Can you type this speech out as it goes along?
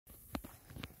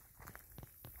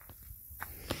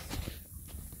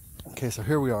Okay, so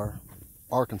here we are,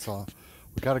 Arkansas.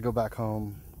 We got to go back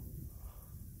home,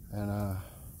 and well,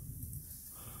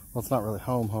 it's not really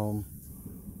home.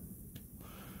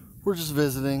 We're just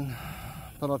visiting,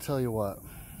 but I'll tell you what.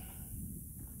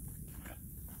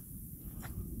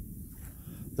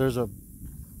 There's a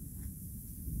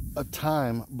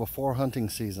time before hunting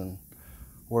season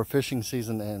where fishing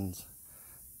season ends,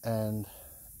 and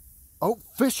oh,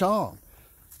 fish on!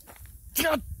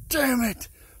 God damn it!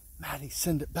 Maddie,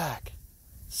 send it back.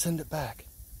 Send it back.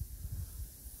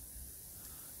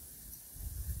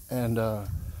 And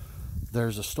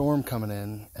there's a storm coming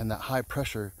in, and that high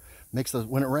pressure makes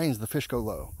when it rains, the fish go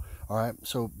low. All right,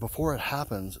 so before it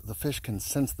happens, the fish can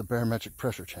sense the barometric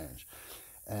pressure change,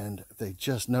 and they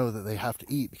just know that they have to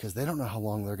eat because they don't know how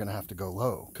long they're going to have to go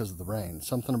low because of the rain.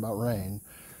 Something about rain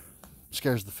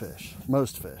scares the fish,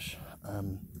 most fish.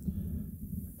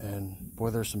 And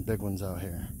boy, there's some big ones out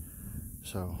here.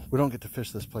 So we don't get to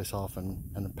fish this place often,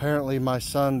 and apparently my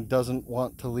son doesn't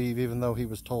want to leave, even though he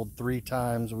was told 3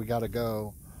 times we gotta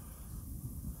go.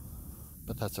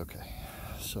 But that's okay.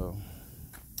 So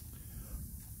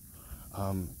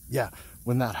yeah,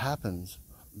 when that happens,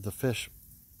 the fish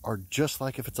are just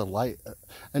like if it's a light,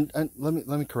 and let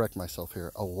me correct myself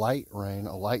here. A light rain,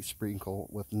 a light sprinkle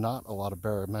with not a lot of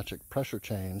barometric pressure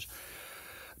change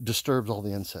disturbs all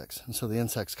the insects, and so the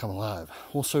insects come alive.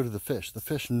 Well, so do the fish. The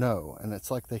fish know, and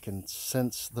it's like they can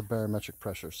sense the barometric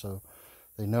pressure, so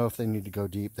they know if they need to go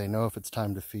deep. They know if it's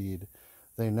time to feed.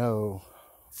 They know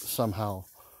somehow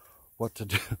what to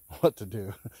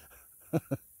do.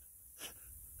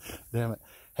 Damn it.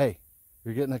 Hey,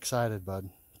 you're getting excited, bud.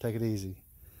 Take it easy.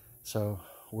 So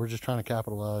we're just trying to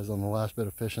capitalize on the last bit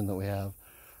of fishing that we have.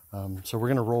 So we're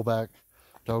gonna roll back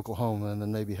to Oklahoma and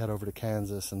then maybe head over to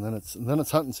Kansas, and then it's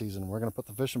hunting season. We're gonna put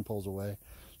the fishing poles away.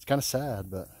 It's kind of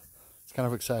sad, but it's kind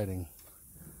of exciting.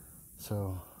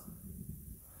 So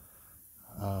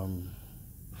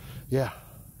yeah,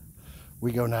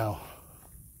 we go now.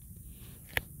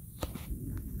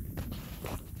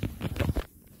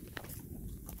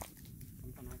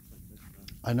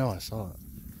 I know, I saw it.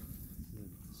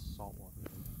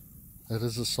 It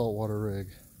is a saltwater rig.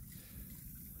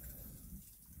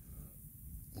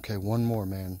 Okay, one more,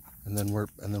 man, and then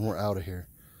we're out of here.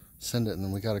 Send it, and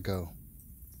then we gotta go.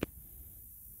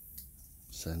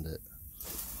 Send it.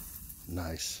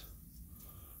 Nice.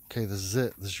 Okay, this is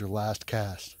it. This is your last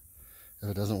cast. If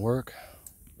it doesn't work,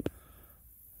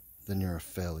 then you're a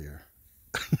failure.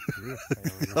 You're a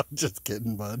failure. I'm just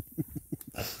kidding, bud.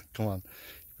 Come on,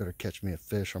 you better catch me a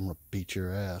fish, or I'm gonna beat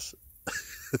your ass.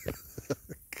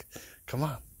 Come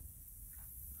on.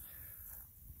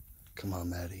 Come on,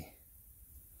 Maddie.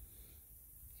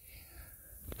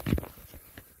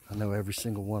 I know every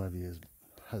single one of you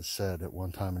has said at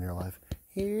one time in your life,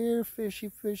 "Here, fishy,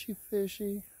 fishy,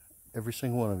 fishy." Every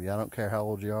single one of you. I don't care how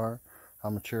old you are, how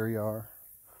mature you are,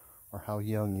 or how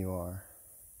young you are.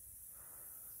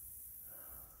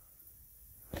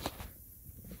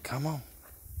 Come on.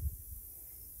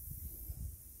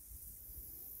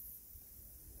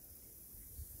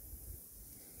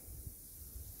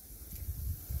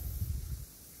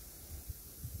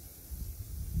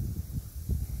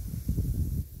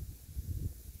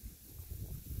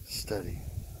 Steady.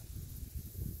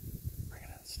 Bring it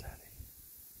in steady.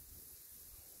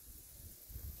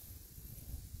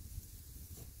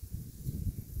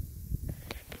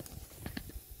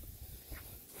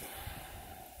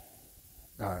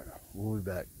 All right, we'll be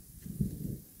back.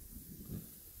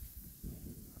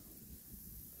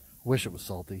 Wish it was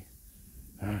salty.